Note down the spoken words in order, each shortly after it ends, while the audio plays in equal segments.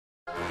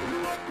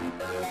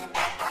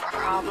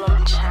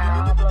Problem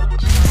child.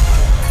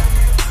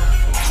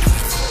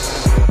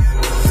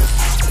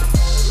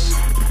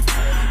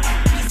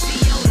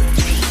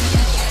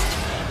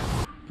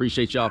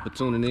 Appreciate y'all for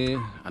tuning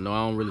in. I know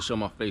I don't really show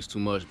my face too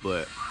much,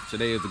 but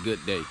today is a good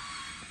day.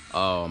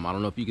 I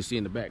don't know if you can see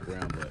in the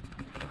background, but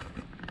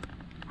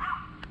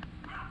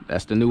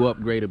that's the new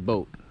upgraded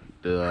boat,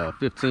 the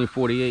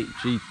 1548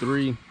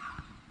 G3.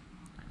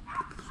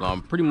 So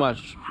I'm pretty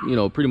much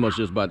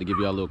just about to give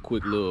y'all a little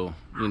quick little,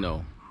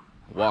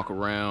 walk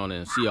around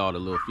and see all the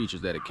little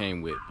features that it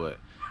came with. But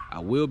I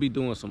will be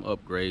doing some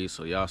upgrades,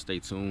 so y'all stay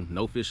tuned.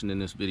 No fishing in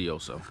this video,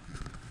 so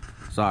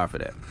sorry for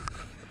that.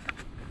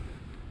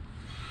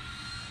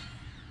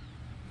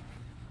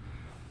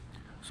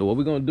 So what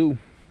we're gonna do,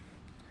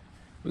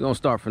 we're gonna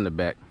start from the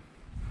back.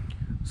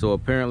 So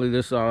apparently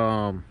this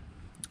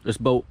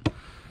boat,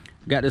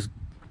 got this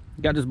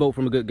boat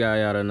from a good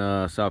guy out in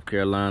South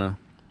Carolina.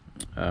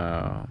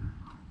 I'll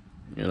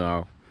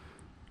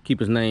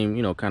keep his name,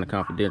 kind of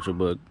confidential,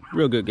 but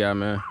real good guy,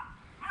 man.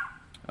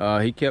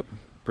 He kept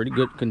pretty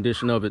good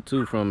condition of it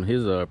too from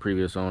his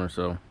previous owner.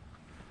 So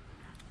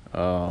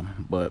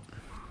but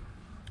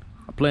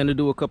I plan to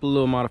do a couple of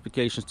little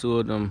modifications to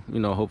it.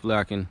 Hopefully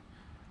I can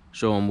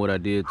show him what I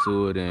did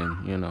to it,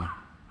 and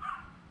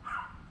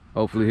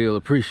hopefully he'll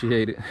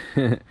appreciate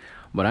it.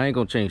 But I ain't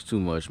gonna change too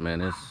much,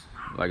 man. It's,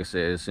 like I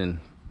said, it's in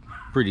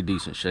pretty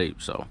decent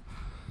shape. So,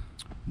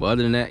 but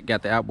other than that,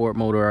 got the outboard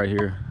motor right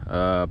here.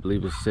 I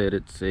believe it said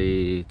it's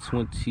a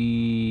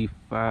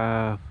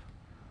 25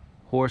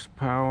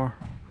 horsepower.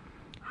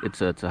 It's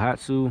a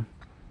Tohatsu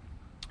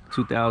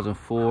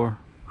 2004.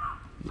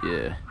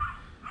 Yeah,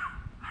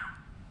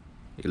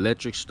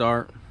 electric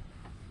start.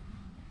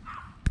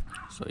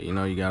 So you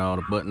got all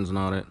the buttons and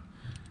all that.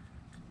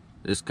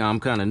 I'm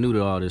kind of new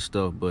to all this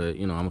stuff, but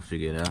I'm gonna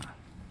figure it out.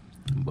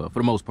 But for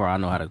the most part, I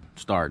know how to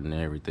start and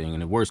everything.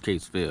 And the worst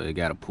case fail, it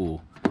got a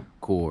pull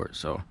cord,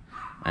 so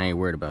I ain't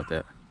worried about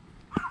that.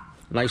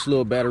 Nice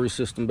little battery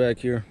system back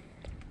here.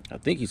 I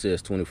think he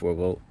says 24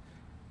 volt.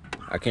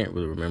 I can't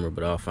really remember,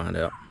 but I'll find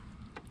out.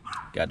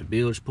 Got the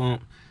bilge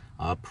pump.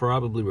 I'll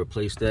probably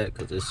replace that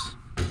because it's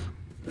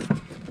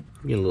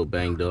getting a little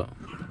banged up.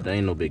 That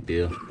ain't no big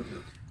deal.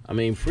 I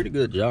mean, pretty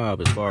good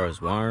job as far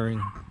as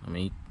wiring. I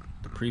mean,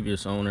 the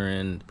previous owner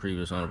and the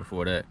previous owner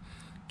before that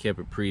kept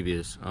it pretty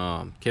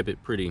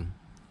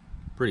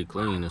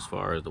clean as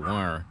far as the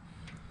wiring.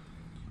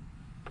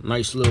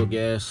 Nice little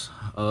gas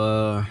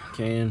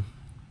can.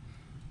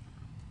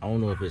 I don't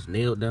know if it's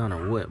nailed down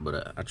or what,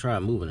 but I tried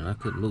moving it. I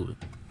couldn't move it.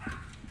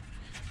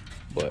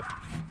 But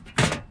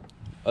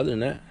other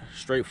than that,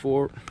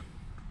 straightforward.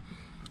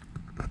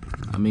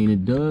 I mean,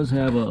 it does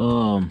have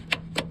a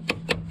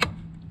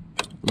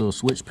little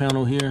switch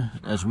panel here.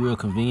 That's real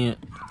convenient.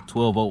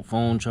 12 volt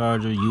phone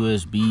charger,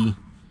 USB,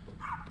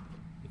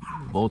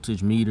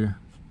 voltage meter.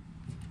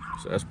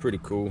 So that's pretty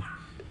cool.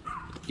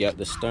 Got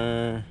the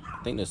stern.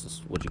 I think this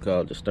is what you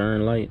call it, the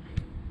stern light.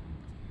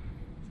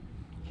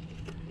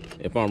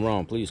 If I'm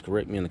wrong, please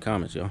correct me in the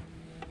comments, y'all.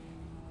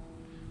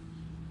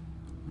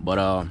 But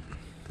I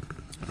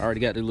already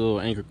got the little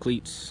anchor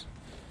cleats,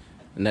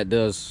 and that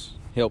does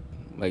help,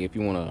 like if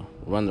you want to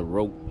run the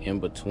rope in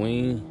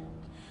between.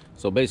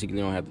 So basically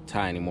you don't have to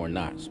tie any more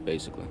knots,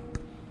 basically.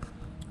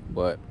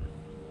 But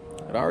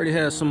it already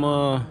has some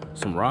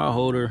rod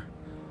holder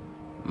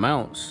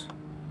mounts,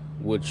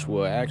 which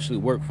will actually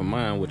work for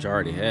mine, which I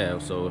already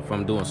have. So if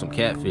I'm doing some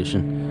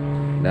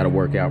catfishing, that'll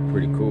work out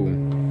pretty cool.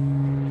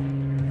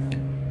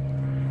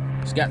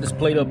 It's got this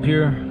plate up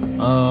here.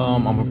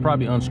 I'm gonna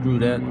probably unscrew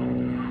that,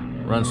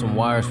 run some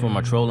wires for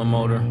my trolling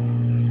motor.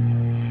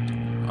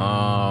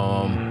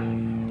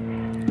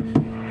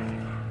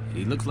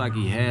 He looks like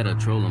he had a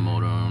trolling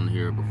motor on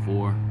here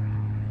before.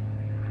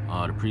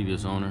 The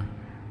previous owner,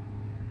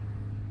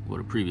 or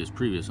the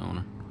previous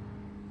owner.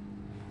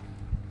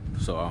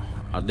 So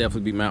I'll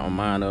definitely be mounting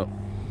mine up.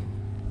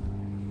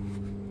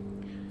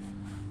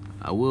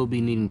 I will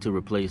be needing to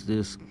replace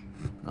this,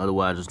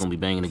 otherwise it's gonna be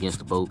banging against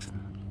the boat,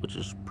 which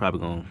is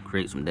probably gonna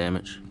create some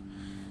damage.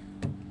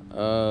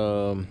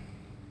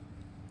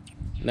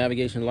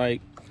 Navigation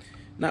light,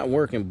 not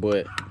working,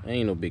 but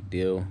ain't no big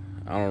deal.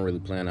 I don't really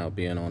plan out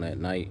being on at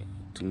night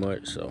too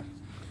much, so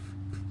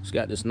it's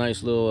got this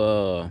nice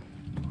little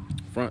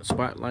front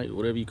spotlight,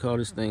 whatever you call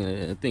this thing.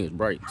 I think it's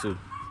bright too.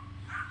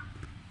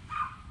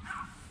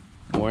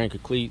 More anchor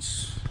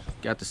cleats.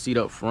 Got the seat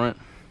up front.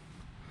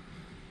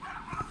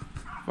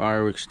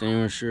 Fire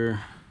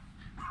extinguisher.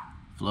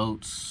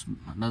 Floats.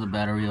 Another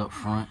battery up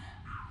front.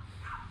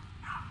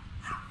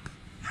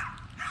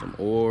 Some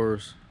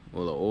oars.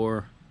 Well, the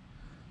oar.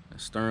 A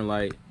stern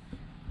light.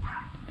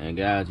 And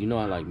guys, I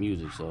like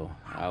music, so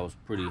I was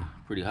pretty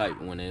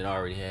hyped when it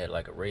already had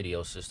like a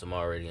radio system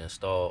already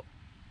installed.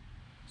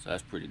 So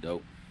that's pretty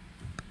dope.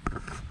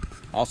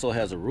 Also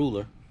has a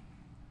ruler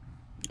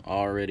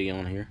already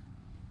on here.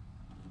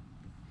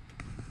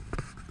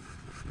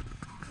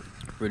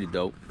 Pretty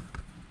dope.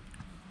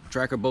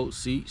 Tracker boat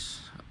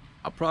seats.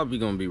 I'm probably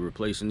gonna be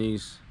replacing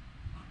these.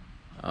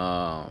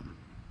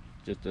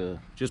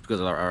 just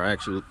because I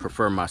actually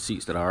prefer my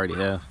seats that I already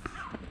have.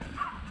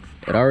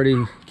 It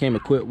already came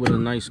equipped with a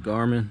nice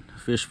Garmin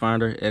fish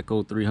finder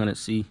Echo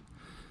 300C.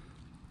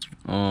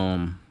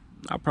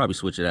 I'll probably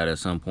switch it out at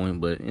some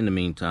point, but in the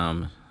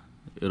meantime,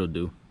 it'll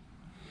do.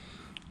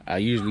 I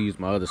usually use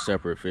my other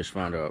separate fish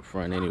finder up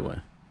front anyway,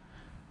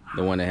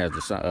 the one that has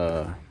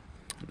the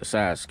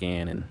side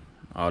scan and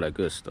all that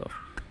good stuff.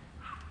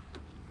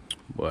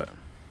 But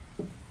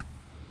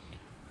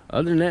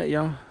other than that,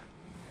 y'all,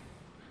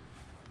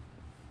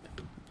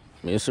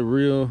 I mean, it's a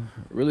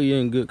really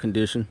in good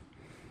condition.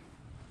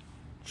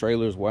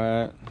 Trailer's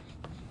wide,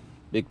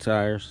 big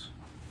tires.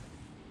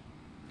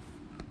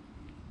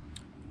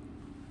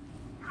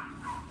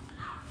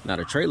 Now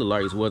the trailer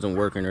lights wasn't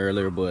working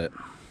earlier, but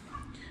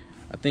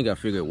I think I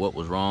figured what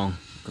was wrong,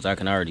 because I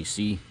can already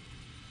see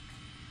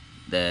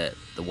that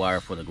the wire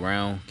for the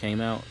ground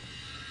came out,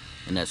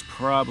 and that's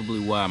probably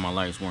why my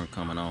lights weren't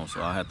coming on,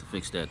 so I'll have to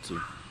fix that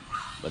too.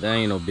 But that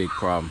ain't no big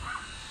problem.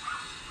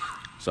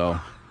 So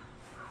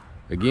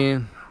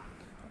again,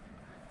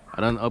 I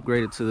done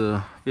upgraded to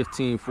the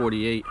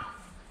 1548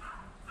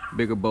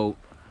 bigger boat,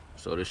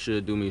 so this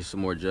should do me some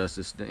more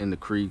justice in the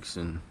creeks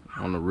and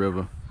on the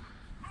river.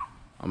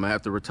 I'm gonna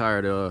have to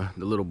retire the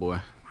little boy.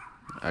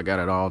 I got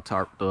it all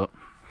tarped up,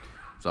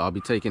 so I'll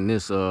be taking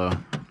this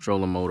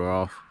trolling motor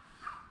off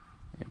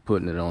and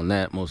putting it on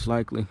that most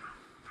likely.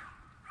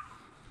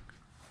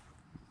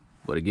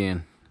 But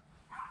again,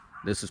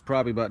 this is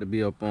probably about to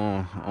be up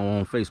on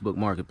Facebook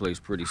Marketplace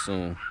pretty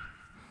soon.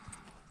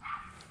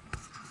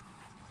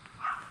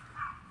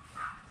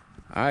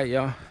 All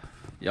right,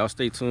 y'all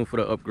stay tuned for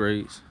the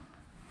upgrades.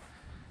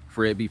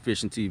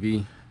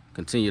 FredBFishinTV.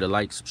 Continue to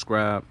like,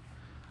 subscribe,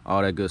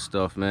 all that good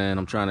stuff, man.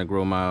 I'm trying to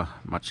grow my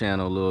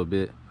channel a little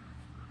bit.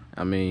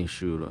 I mean,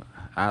 shoot,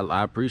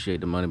 I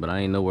appreciate the money, but I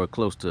ain't nowhere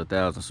close to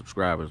 1,000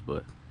 subscribers.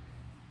 But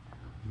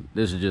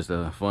this is just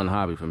a fun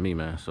hobby for me,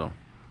 man. So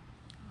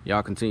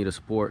y'all continue to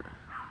support.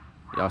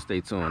 Y'all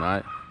stay tuned,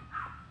 all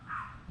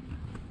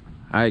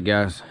right,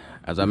 guys.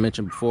 As I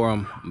mentioned before,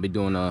 I'm gonna be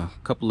doing a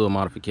couple little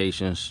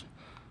modifications,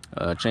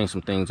 change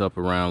some things up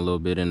around a little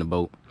bit in the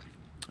boat.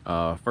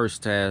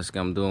 First task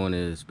I'm doing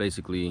is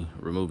basically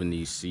removing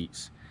these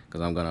seats, because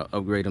I'm gonna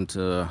upgrade them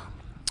to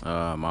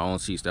my own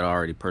seats that I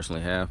already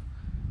personally have.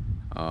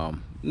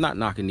 Not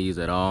knocking these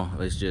at all,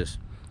 it's just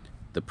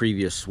the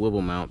previous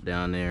swivel mount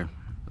down there.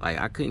 Like,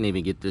 I couldn't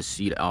even get this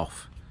seat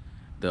off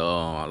the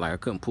like I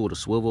couldn't pull the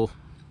swivel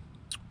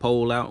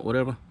pole out,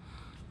 whatever.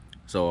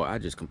 So I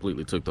just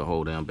completely took the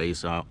whole damn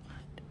base out,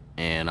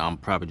 and I'm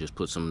probably just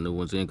put some new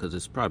ones in, because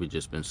it's probably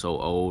just been so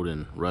old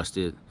and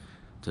rusted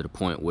to the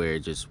point where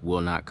it just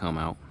will not come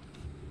out,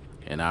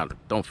 and I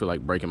don't feel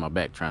like breaking my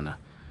back trying to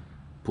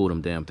pull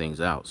them damn things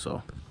out.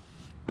 So,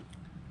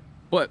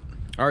 but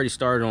I already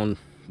started on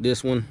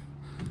this one.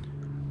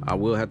 I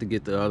will have to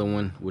get the other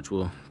one, which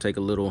will take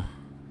a little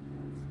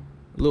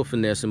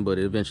finessing, but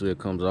eventually it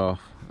comes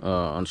off,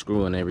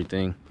 unscrewing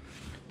everything.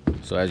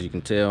 So as you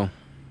can tell,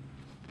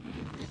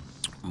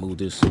 move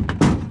this.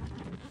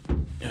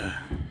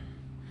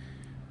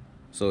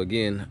 So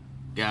again,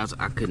 guys,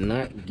 I could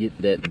not get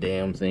that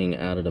damn thing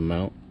out of the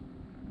mount,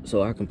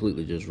 so I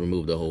completely just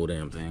removed the whole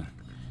damn thing.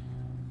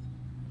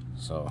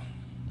 So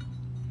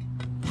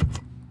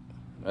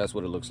that's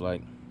what it looks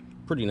like.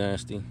 Pretty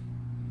nasty,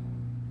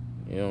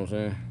 you know what I'm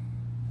saying?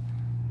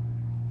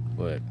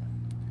 But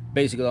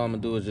basically all I'm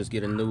gonna do is just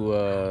get a new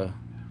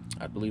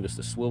I believe it's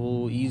the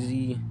Swivel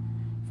Easy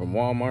from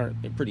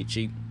Walmart. They're pretty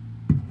cheap.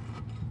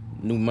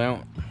 New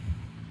mount,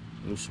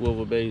 new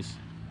swivel base,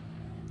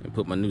 and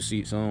put my new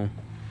seats on.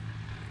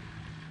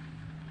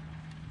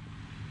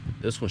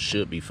 This one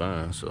should be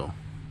fine, so.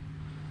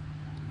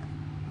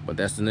 But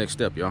that's the next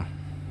step, y'all.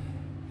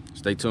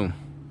 Stay tuned.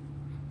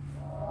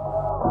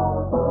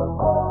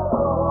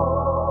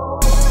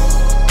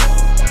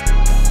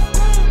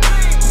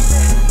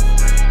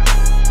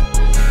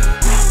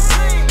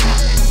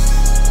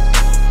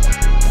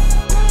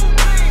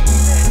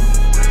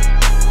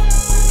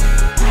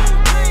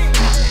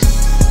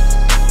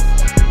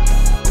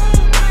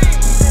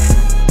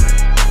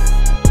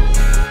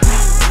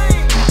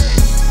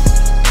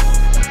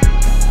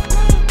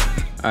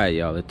 Alright,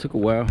 y'all, it took a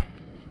while,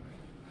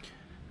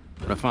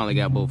 but I finally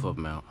got both of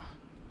them out.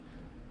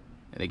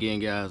 And again,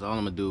 guys, all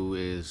I'm gonna do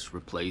is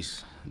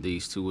replace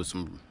these two with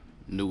some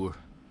new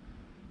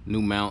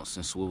mounts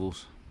and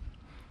swivels,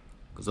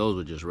 because those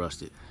were just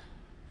rusted.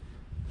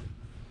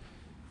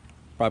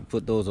 Probably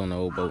put those on the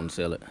old boat and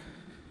sell it.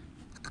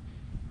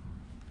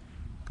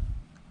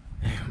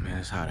 Damn, man,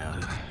 it's hot out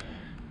here.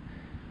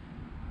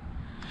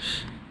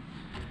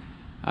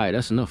 Alright,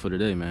 that's enough for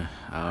today, man.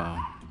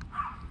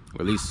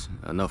 Or at least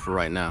enough for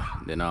right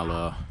now. Then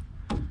I'll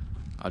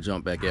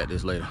jump back at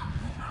this later.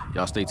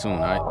 Y'all stay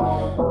tuned,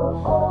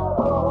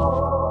 all right?